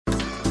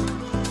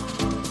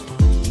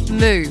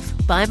Move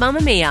by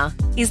Mamma Mia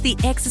is the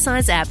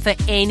exercise app for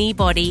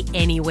anybody,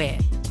 anywhere.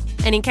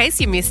 And in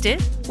case you missed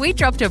it, we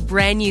dropped a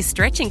brand new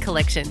stretching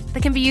collection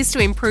that can be used to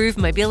improve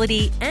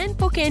mobility and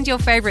bookend your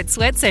favourite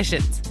sweat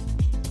sessions.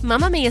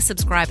 Mamma Mia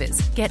subscribers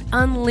get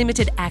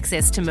unlimited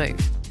access to Move,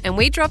 and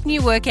we drop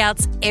new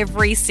workouts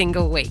every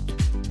single week.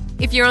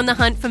 If you're on the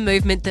hunt for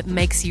movement that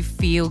makes you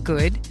feel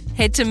good,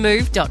 head to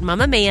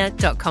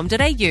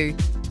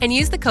move.mamamia.com.au and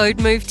use the code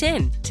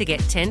MOVE10 to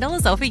get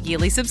 $10 off a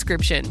yearly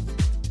subscription.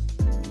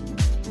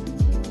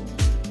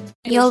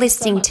 You're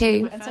listening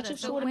to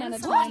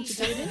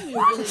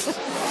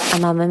a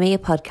Mamma Mia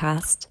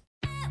podcast.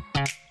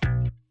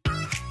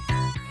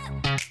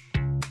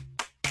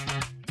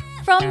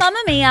 From Mamma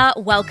Mia,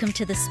 welcome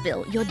to The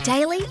Spill, your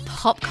daily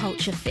pop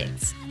culture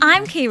fix.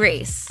 I'm Kee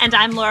Reese. And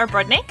I'm Laura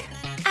Brodnick.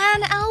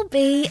 And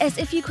LB, as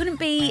if you couldn't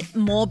be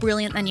more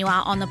brilliant than you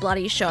are on the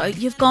bloody show,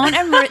 you've gone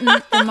and written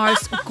the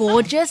most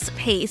gorgeous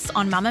piece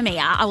on Mamma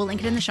Mia. I will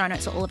link it in the show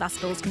notes so all of our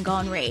spills can go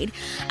and read,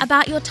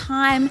 about your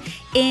time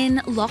in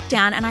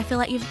lockdown. And I feel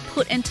like you've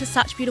put into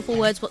such beautiful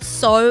words what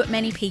so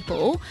many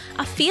people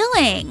are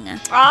feeling.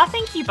 Oh,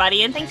 thank you,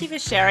 buddy, and thank you for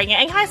sharing it.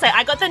 And can I say,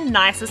 I got the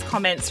nicest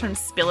comments from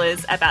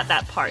spillers about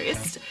that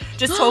post,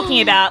 just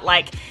talking about,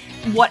 like,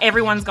 what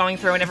everyone's going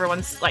through, and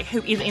everyone's like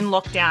who is in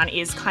lockdown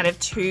is kind of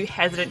too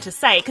hesitant to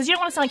say, because you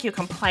don't want to sound like you're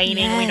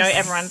complaining. Yes. We know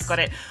everyone's got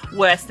it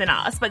worse than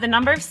us, but the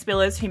number of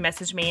spillers who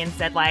messaged me and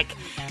said, like,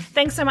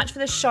 thanks so much for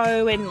the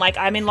show, and like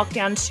I'm in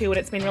lockdown too and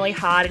it's been really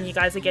hard and you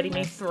guys are getting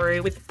me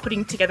through with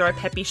putting together a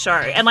peppy show.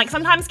 And like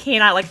sometimes Kee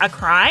and I like are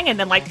crying, and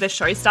then like the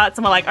show starts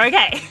and we're like,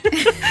 okay,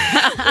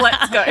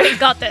 let's go. We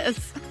got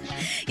this.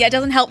 Yeah, it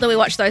doesn't help that we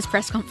watch those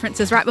press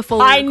conferences right before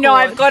we record. I know,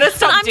 I've got to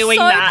stop doing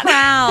that. I'm so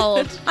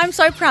proud. I'm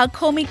so proud.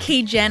 Call me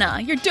Kee Jenner.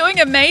 You're doing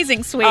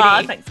amazing, sweetie.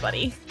 Oh, thanks,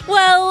 buddy.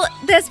 Well,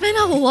 there's been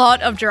a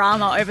lot of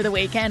drama over the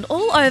weekend,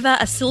 all over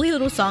a silly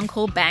little song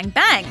called Bang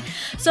Bang.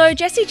 So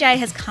Jessie J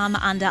has come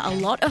under a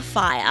lot of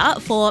fire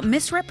for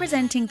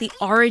misrepresenting the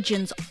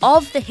origins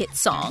of the hit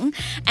song,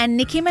 and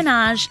Nicki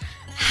Minaj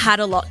had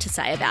a lot to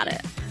say about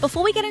it.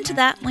 Before we get into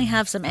that, we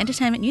have some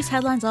entertainment news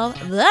headlines of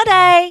the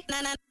day.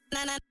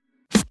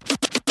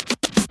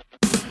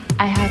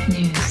 I have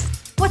news.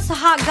 What's the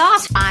hot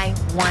gossip? I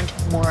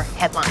want more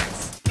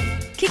headlines.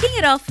 Kicking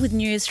it off with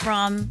news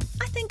from,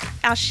 I think,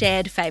 our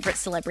shared favourite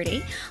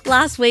celebrity.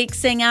 Last week,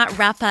 singer,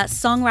 rapper,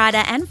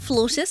 songwriter and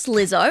flautist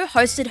Lizzo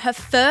hosted her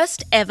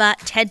first ever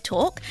TED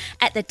Talk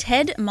at the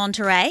TED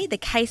Monterey, the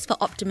Case for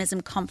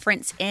Optimism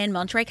conference in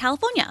Monterey,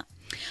 California.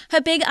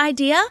 Her big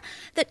idea?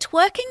 That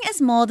twerking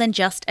is more than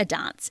just a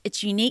dance.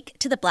 It's unique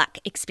to the Black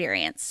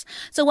experience.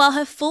 So while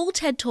her full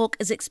TED Talk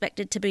is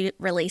expected to be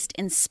released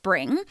in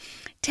spring,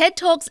 TED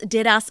Talks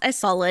did us a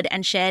solid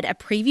and shared a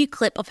preview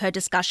clip of her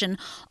discussion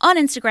on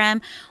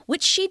Instagram,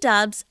 which she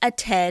dubs a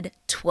TED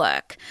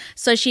twerk.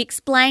 So she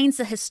explains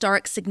the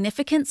historic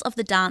significance of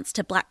the dance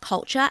to Black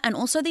culture and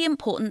also the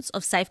importance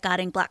of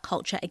safeguarding Black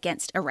culture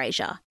against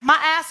erasure. My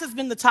ass has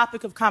been the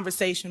topic of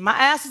conversation. My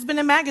ass has been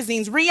in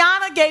magazines.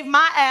 Rihanna gave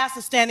my ass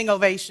a standing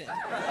ovation.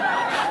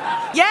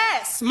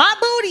 Yes, my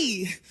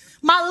booty,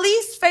 my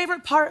least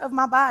favorite part of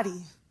my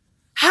body.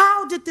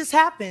 How did this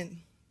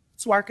happen?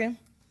 Twerking.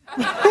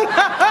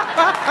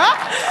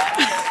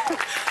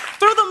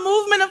 Through the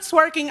movement of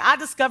twerking, I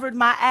discovered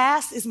my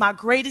ass is my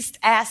greatest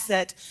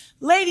asset.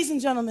 Ladies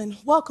and gentlemen,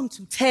 welcome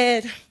to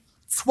TED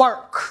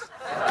Twerk.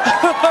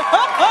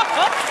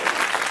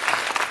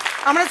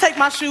 I'm gonna take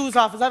my shoes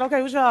off. Is that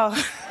okay with y'all?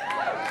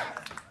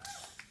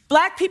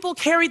 Black people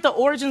carried the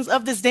origins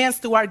of this dance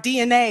through our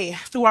DNA,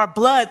 through our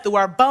blood, through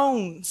our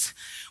bones.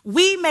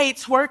 We made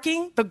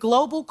twerking the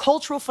global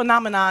cultural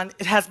phenomenon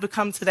it has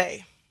become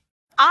today.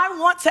 I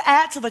want to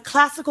add to the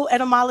classical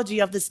etymology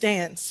of this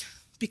dance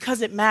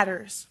because it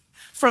matters.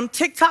 From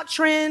TikTok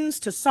trends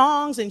to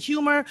songs and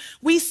humor,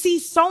 we see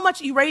so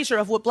much erasure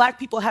of what Black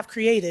people have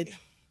created.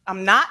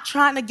 I'm not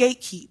trying to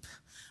gatekeep,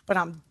 but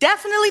I'm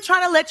definitely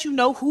trying to let you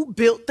know who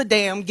built the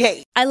damn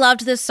gate. I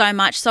loved this so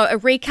much. So a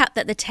recap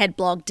that the TED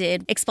blog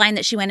did explained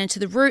that she went into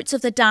the roots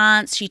of the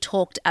dance. She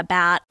talked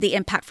about the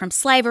impact from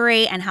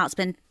slavery and how it's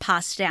been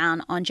passed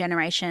down on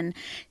generation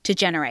to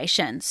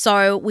generation.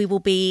 So we will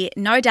be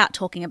no doubt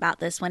talking about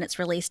this when it's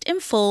released in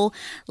full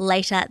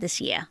later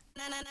this year.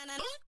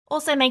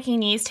 Also making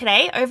news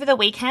today, over the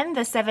weekend,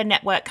 the Seven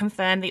Network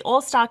confirmed the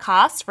all-star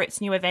cast for its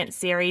new event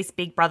series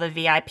Big Brother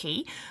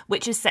VIP,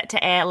 which is set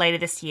to air later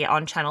this year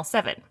on Channel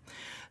 7.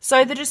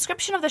 So the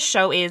description of the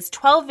show is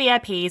 12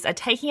 VIPs are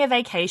taking a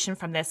vacation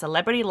from their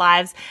celebrity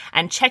lives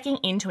and checking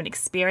into an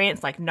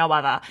experience like no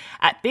other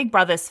at Big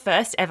Brother's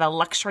first ever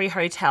luxury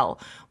hotel,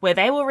 where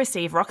they will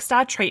receive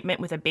rockstar treatment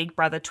with a Big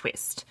Brother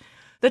twist.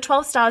 The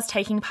 12 stars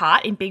taking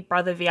part in Big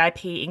Brother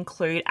VIP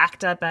include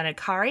actor Bernard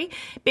Curry,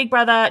 Big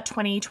Brother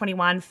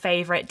 2021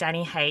 favourite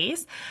Danny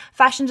Hayes,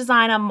 fashion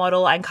designer,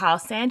 model and Kyle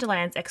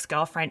Sandilands'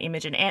 ex-girlfriend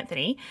Imogen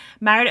Anthony,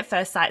 Married at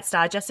First Sight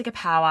star Jessica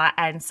Power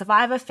and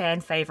Survivor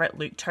fan favourite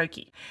Luke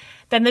Toki.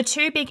 Then the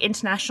two big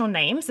international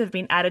names that have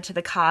been added to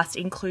the cast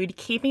include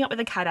Keeping Up with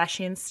the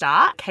Kardashians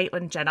star,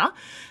 Caitlyn Jenner,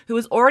 who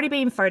has already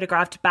been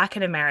photographed back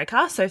in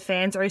America, so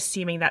fans are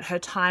assuming that her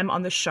time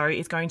on the show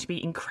is going to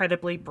be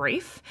incredibly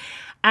brief,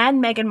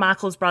 and Meghan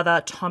Markle's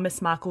brother,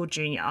 Thomas Markle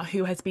Jr.,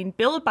 who has been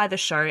billed by the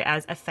show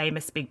as a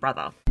famous big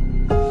brother.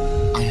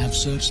 I have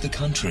searched the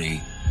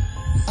country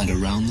and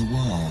around the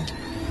world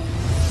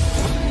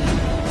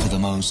for the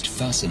most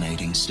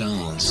fascinating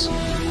stars.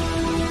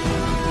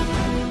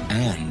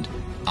 And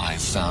I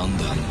found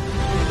them.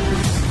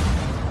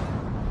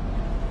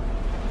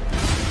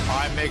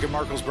 I'm Meghan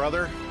Markle's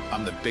brother.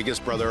 I'm the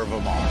biggest brother of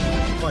them all.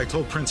 I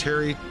told Prince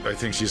Harry, I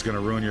think she's going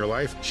to ruin your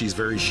life. She's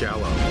very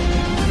shallow.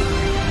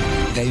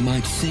 They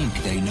might think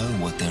they know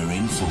what they're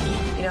in for.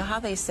 You know how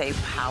they say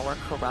power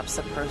corrupts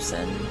a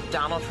person?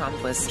 Donald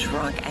Trump was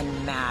drunk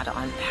and mad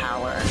on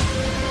power.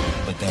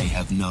 But they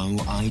have no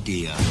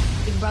idea.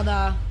 Big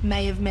brother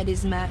may have met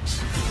his match.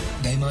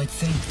 They might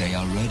think they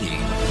are ready.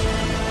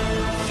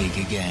 Think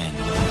again.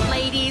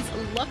 Ladies,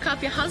 lock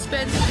up your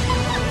husband.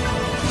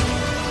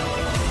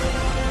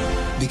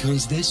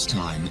 Because this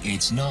time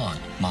it's not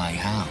my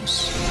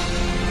house.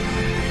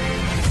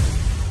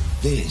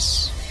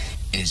 This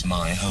is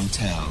my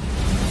hotel.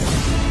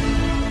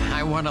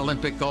 I won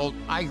Olympic gold.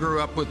 I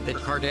grew up with the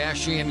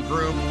Kardashian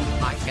group.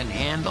 I can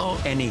handle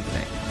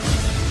anything.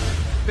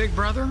 Big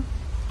brother,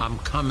 I'm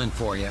coming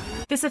for you.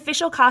 This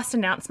official cast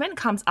announcement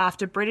comes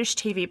after British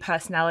TV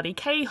personality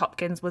Katie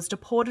Hopkins was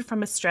deported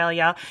from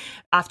Australia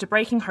after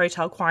breaking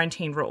hotel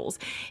quarantine rules.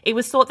 It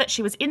was thought that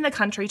she was in the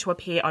country to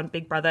appear on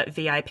Big Brother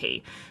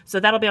VIP. So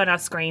that'll be on our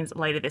screens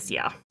later this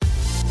year.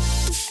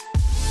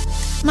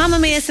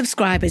 Mamamia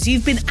subscribers,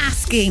 you've been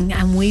asking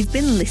and we've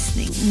been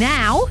listening.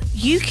 Now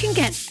you can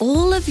get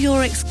all of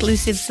your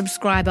exclusive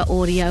subscriber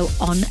audio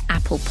on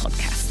Apple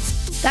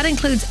Podcasts. That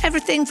includes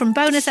everything from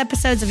bonus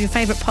episodes of your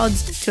favourite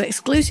pods to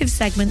exclusive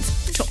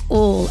segments to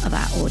all of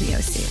our audio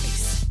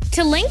series.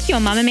 To link your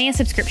Mamamia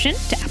subscription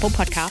to Apple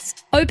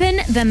Podcasts, open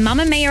the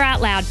Mamamia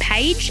Out Loud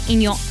page in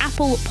your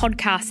Apple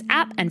Podcasts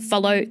app and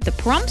follow the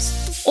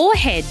prompts, or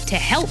head to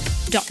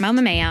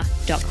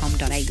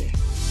help.mamamia.com.au.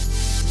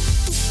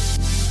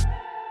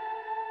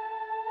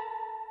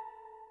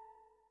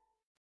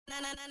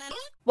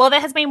 Well,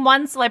 there has been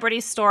one celebrity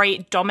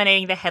story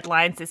dominating the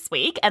headlines this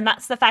week, and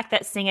that's the fact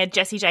that singer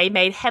Jessie J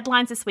made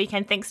headlines this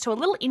weekend thanks to a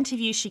little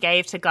interview she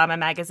gave to Glamour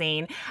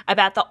magazine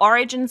about the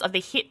origins of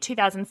the hit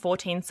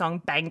 2014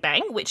 song Bang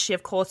Bang, which she,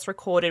 of course,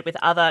 recorded with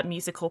other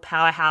musical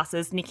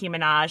powerhouses Nicki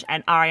Minaj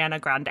and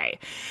Ariana Grande.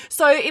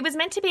 So it was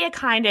meant to be a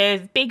kind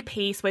of big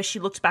piece where she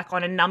looked back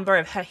on a number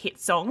of her hit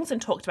songs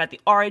and talked about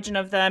the origin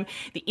of them,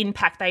 the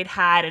impact they'd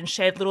had, and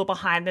shared little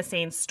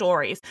behind-the-scenes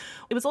stories.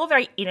 It was all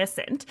very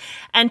innocent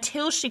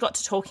until she got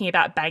to talking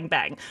about Bang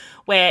Bang,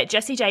 where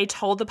Jessie J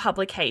told the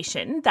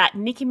publication that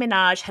Nicki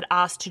Minaj had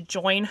asked to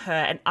join her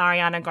and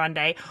Ariana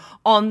Grande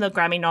on the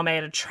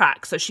Grammy-nominated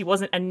track, so she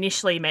wasn't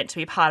initially meant to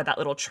be part of that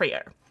little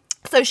trio.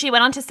 So she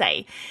went on to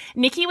say,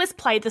 Nicki was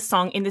played the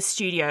song in the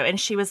studio and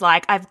she was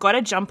like, I've got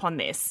to jump on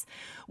this.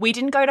 We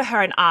didn't go to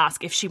her and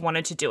ask if she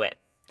wanted to do it.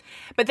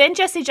 But then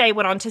Jessie J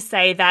went on to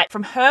say that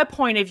from her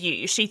point of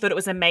view, she thought it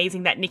was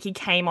amazing that Nicki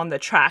came on the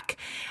track,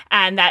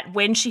 and that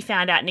when she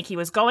found out Nicki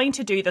was going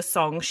to do the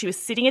song, she was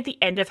sitting at the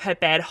end of her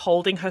bed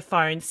holding her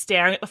phone,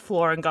 staring at the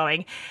floor and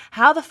going,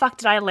 how the fuck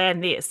did I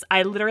land this?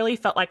 I literally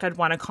felt like I'd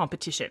won a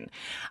competition.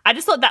 I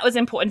just thought that was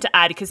important to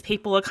add because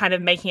people are kind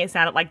of making it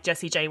sound like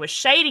Jessie J was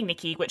shading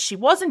Nicki, which she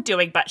wasn't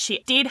doing, but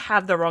she did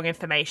have the wrong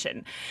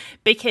information.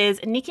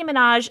 Because Nicki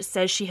Minaj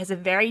says she has a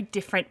very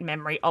different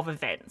memory of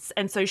events.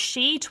 And so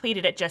she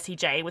tweeted at Jessie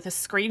J with a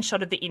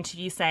screenshot of the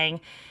interview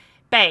saying,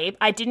 babe,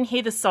 I didn't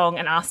hear the song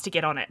and asked to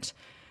get on it.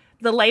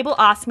 The label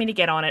asked me to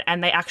get on it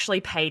and they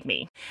actually paid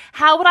me.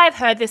 How would I have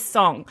heard this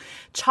song?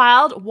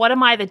 Child, what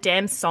am I, the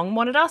damn song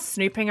monitor,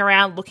 snooping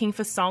around looking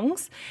for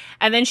songs?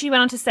 And then she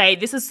went on to say,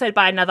 this was said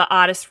by another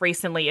artist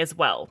recently as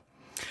well.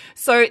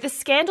 So the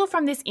scandal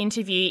from this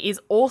interview is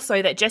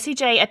also that Jessie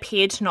J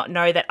appeared to not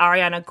know that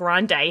Ariana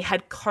Grande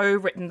had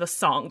co-written the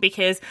song,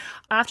 because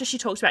after she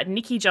talked about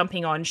Nicki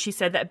jumping on, she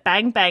said that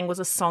Bang Bang was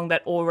a song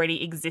that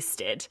already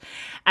existed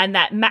and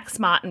that Max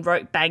Martin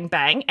wrote Bang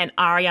Bang and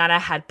Ariana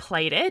had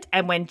played it,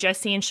 and when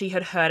Jessie and she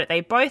had heard it,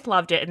 they both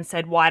loved it and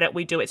said, why don't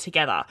we do it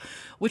together?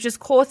 Which is,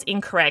 of course,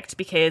 incorrect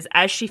because,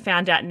 as she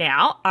found out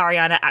now,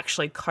 Ariana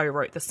actually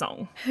co-wrote the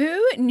song.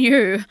 Who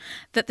knew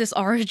that this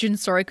origin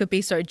story could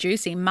be so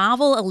juicy?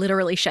 Marvel are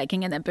literally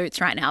shaking in their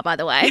boots right now, by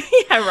the way.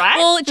 Yeah, right?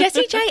 Well,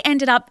 Jessie J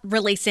ended up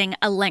releasing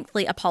a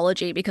lengthy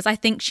apology because I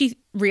think she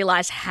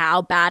realised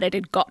how bad it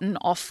had gotten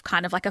off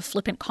kind of like a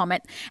flippant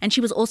comment, and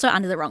she was also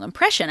under the wrong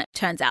impression, it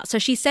turns out. So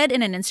she said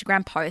in an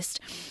Instagram post,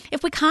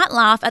 if we can't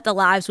laugh at the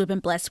lives we've been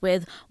blessed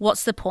with,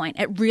 what's the point?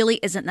 It really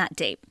isn't that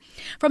deep.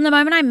 From the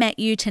moment I met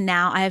you to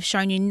now, I have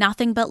shown you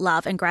nothing but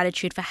love and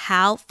gratitude for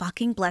how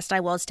fucking blessed I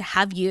was to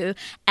have you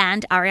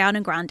and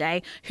Ariana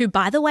Grande, who,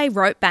 by the way,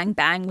 wrote Bang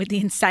Bang with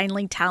the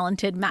insanely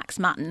talented Max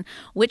Martin,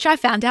 which I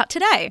found out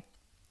today.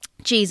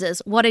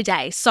 Jesus, what a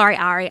day. Sorry,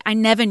 Ari, I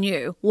never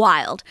knew.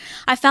 Wild.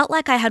 I felt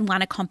like I had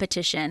won a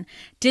competition.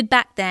 Did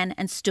back then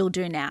and still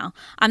do now.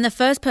 I'm the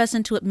first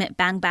person to admit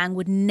Bang Bang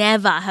would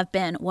never have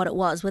been what it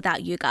was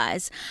without you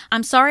guys.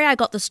 I'm sorry I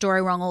got the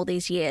story wrong all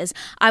these years.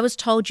 I was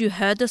told you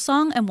heard the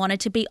song and wanted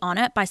to be on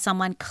it by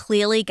someone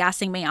clearly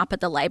gassing me up at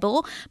the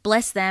label.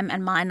 Bless them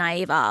and my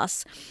naive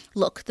ass.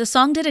 Look, the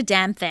song did a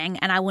damn thing,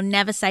 and I will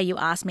never say you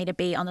asked me to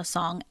be on the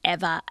song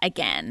ever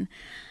again.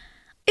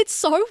 It's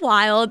so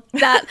wild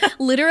that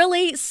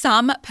literally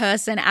some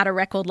person at a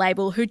record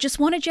label who just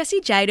wanted Jessie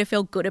J to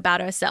feel good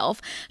about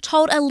herself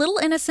told a little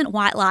innocent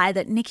white lie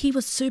that Nicki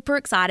was super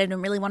excited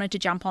and really wanted to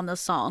jump on the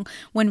song,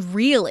 when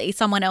really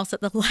someone else at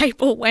the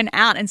label went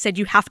out and said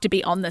you have to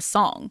be on the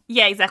song.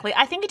 Yeah, exactly.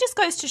 I think it just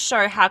goes to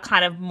show how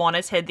kind of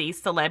monitored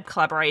these celeb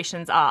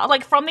collaborations are.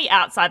 Like, from the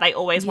outside, they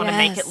always want to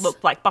make it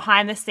look like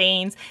behind the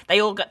scenes.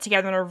 They all got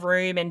together in a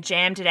room and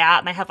jammed it out,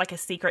 and they have like a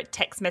secret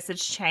text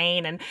message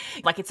chain, and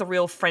like it's a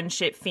real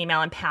friendship,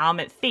 female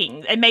empowerment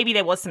thing. And maybe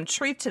there was some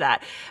truth to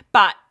that,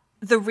 but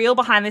the real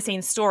behind the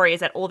scenes story is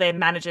that all their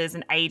managers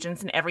and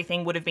agents and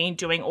everything would have been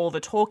doing all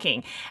the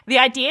talking. The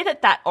idea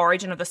that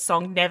origin of the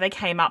song never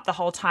came up the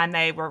whole time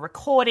they were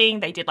recording,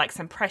 they did like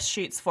some press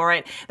shoots for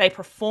it, they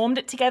performed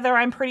it together,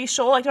 I'm pretty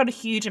sure, like not a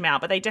huge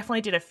amount, but they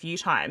definitely did a few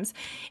times.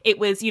 It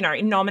was,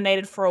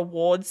 nominated for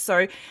awards,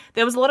 so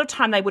there was a lot of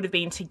time they would have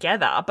been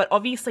together, but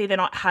obviously they're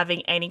not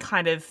having any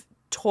kind of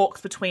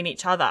talks between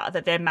each other,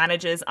 that their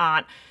managers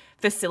aren't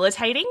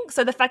facilitating.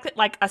 So the fact that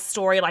like a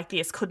story like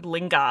this could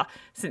linger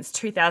since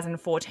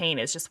 2014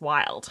 is just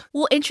wild.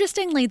 Well,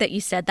 interestingly that you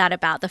said that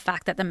about the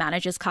fact that the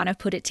managers kind of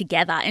put it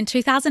together. In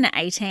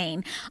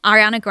 2018,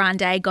 Ariana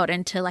Grande got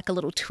into like a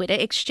little Twitter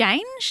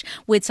exchange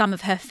with some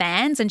of her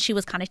fans, and she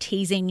was kind of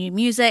teasing new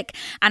music,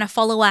 and a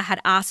follower had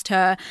asked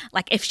her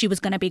like if she was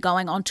going to be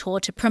going on tour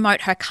to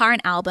promote her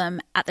current album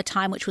at the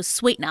time, which was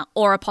Sweetener,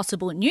 or a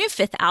possible new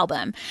 5th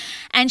album.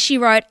 And she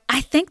wrote,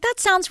 I think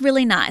that sounds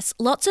really nice.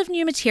 Lots of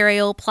new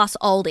material plus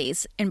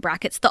oldies, in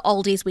brackets, the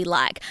oldies we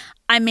like.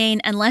 I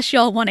mean, unless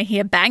y'all want to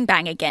hear Bang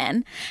Bang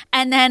again.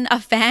 And then a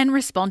fan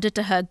responded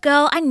to her,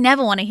 girl, I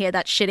never want to hear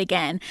that shit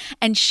again.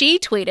 And she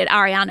tweeted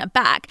Ariana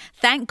back,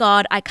 thank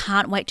God, I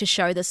can't wait to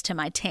show this to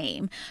my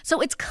team.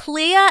 So it's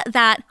clear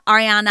that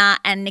Ariana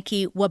and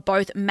Nicki were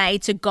both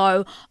made to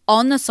go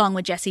on the song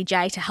with Jessie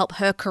J to help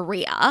her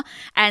career.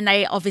 And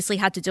they obviously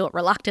had to do it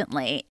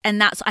reluctantly. And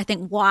that's, I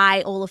think,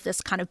 why all of this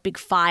kind of big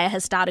fire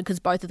has started, because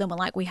both of them were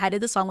like, we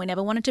hated the song, we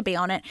never wanted to be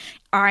on it.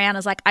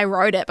 Ariana's like, I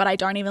wrote it, but I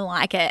don't even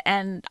like it,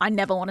 and I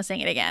never want to sing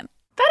it again.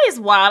 That is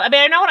wild. I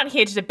mean, I know I'm not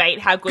here to debate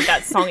how good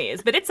that song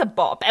is, but it's a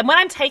bop. And when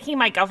I'm taking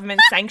my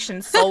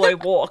government-sanctioned solo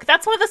walk,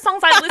 that's one of the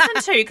songs I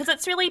listen to because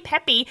it's really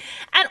peppy.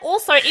 And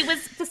also, it was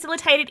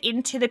facilitated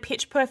into the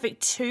Pitch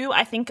Perfect 2,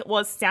 I think it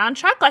was,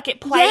 soundtrack. Like,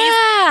 it plays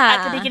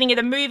at the beginning of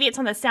the movie. It's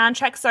on the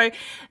soundtrack. So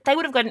they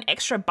would have got an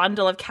extra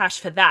bundle of cash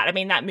for that. I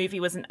mean, that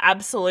movie was an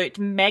absolute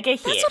mega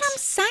hit. That's what I'm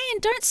saying.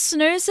 Don't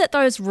snooze at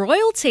those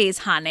royalties,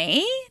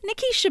 honey.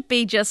 Nicki should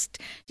be just,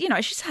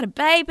 she's had a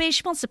baby.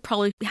 She wants to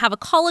probably have a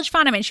college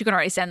fund. I mean, she can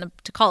already send them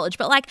to college,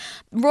 but like,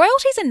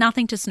 royalties are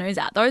nothing to snooze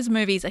at. Those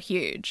movies are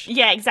huge.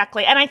 Yeah,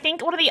 exactly. And I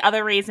think one of the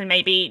other reason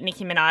maybe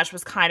Nicki Minaj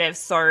was kind of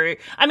so,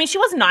 I mean, she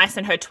was nice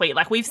in her tweet.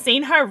 Like, we've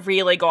seen her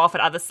really go off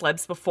at other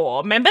celebs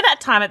before. Remember that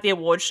time at the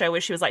awards show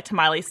where she was like to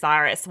Miley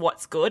Cyrus,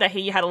 what's good? I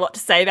hear you had a lot to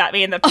say about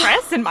me in the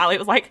press. And Miley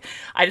was like,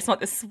 I just want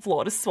this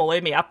floor to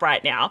swallow me up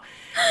right now.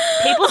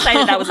 People say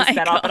that was a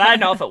setup, but I don't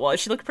know if it was.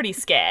 She looked pretty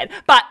scared.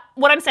 But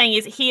what I'm saying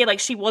is here,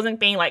 like, she wasn't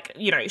being like,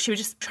 she was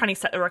just trying to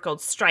set the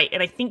record straight.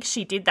 And I think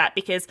she did that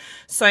because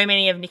so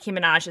many of Nicki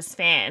Minaj's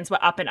fans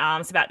were up in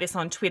arms about this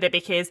on Twitter,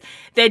 because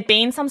there'd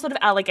been some sort of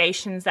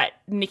allegations that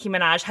Nicki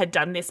Minaj had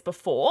done this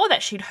before,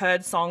 that she'd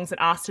heard songs and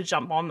asked to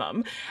jump on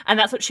them. And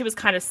that's what she was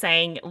kind of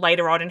saying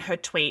later on in her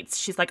tweets.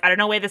 She's like, I don't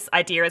know where this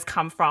idea has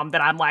come from,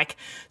 that I'm like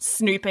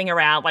snooping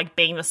around, like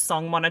being the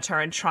song monitor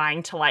and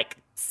trying to like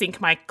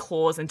sink my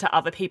claws into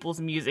other people's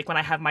music when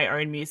I have my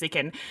own music,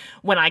 and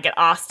when I get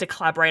asked to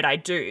collaborate, I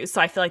do. So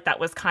I feel like that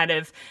was kind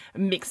of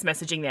mixed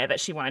messaging there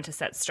that she wanted to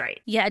set straight.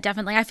 Yeah,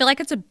 definitely. I feel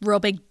like it's a real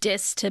big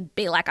diss to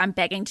be like, I'm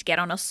begging to get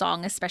on a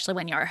song, especially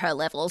when you're at her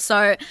level.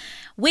 So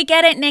we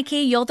get it, Nicki.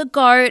 You're the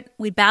GOAT.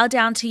 We bow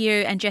down to you.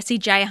 And Jessie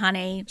J,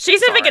 honey,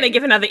 she's never going to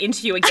give another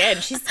interview again.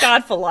 She's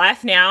scarred for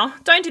life now.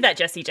 Don't do that,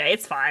 Jessie J.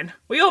 It's fine.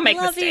 We all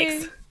make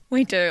mistakes.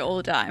 We do all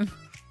the time.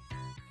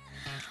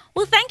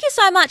 Well, thank you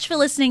so much for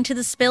listening to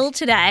The Spill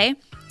today.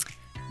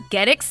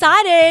 Get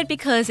excited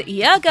because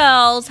your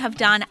girls have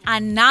done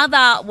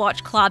another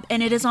watch club,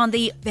 and it is on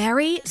the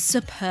very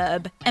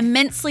superb,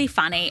 immensely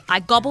funny, I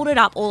gobbled it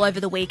up all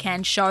over the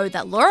weekend show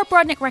that Laura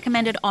Brodnick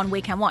recommended on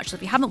Weekend Watch. So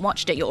if you haven't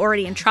watched it, you're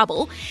already in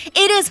trouble.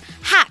 It is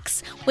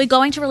Hacks. We're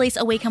going to release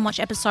a Weekend Watch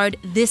episode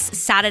this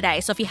Saturday.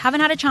 So if you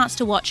haven't had a chance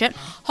to watch it,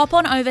 hop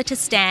on over to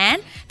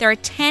Stan. There are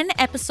 10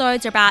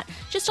 episodes, about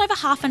just over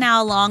half an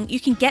hour long. You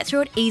can get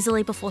through it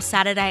easily before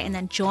Saturday and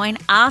then join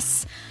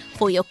us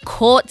for your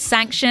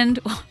court-sanctioned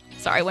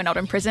sorry, we're not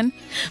in prison,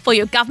 for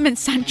your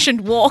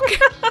government-sanctioned walk.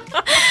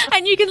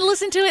 And you can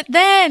listen to it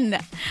then.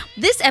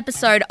 This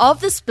episode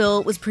of The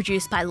Spill was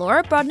produced by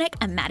Laura Brodnick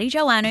and Maddie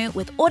Joannou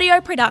with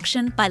audio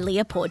production by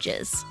Leah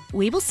Porges.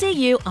 We will see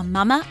you on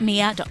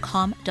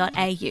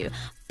mamamia.com.au.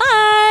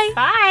 Bye!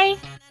 Bye!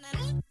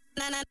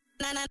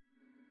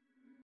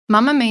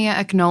 Mamma Mia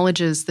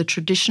acknowledges the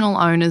traditional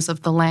owners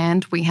of the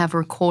land we have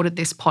recorded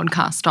this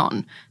podcast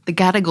on, the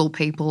Gadigal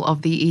people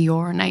of the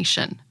Eora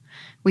Nation.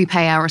 We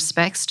pay our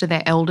respects to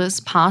their elders,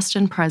 past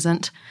and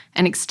present,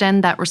 and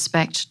extend that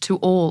respect to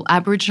all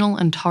Aboriginal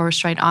and Torres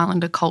Strait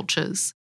Islander cultures.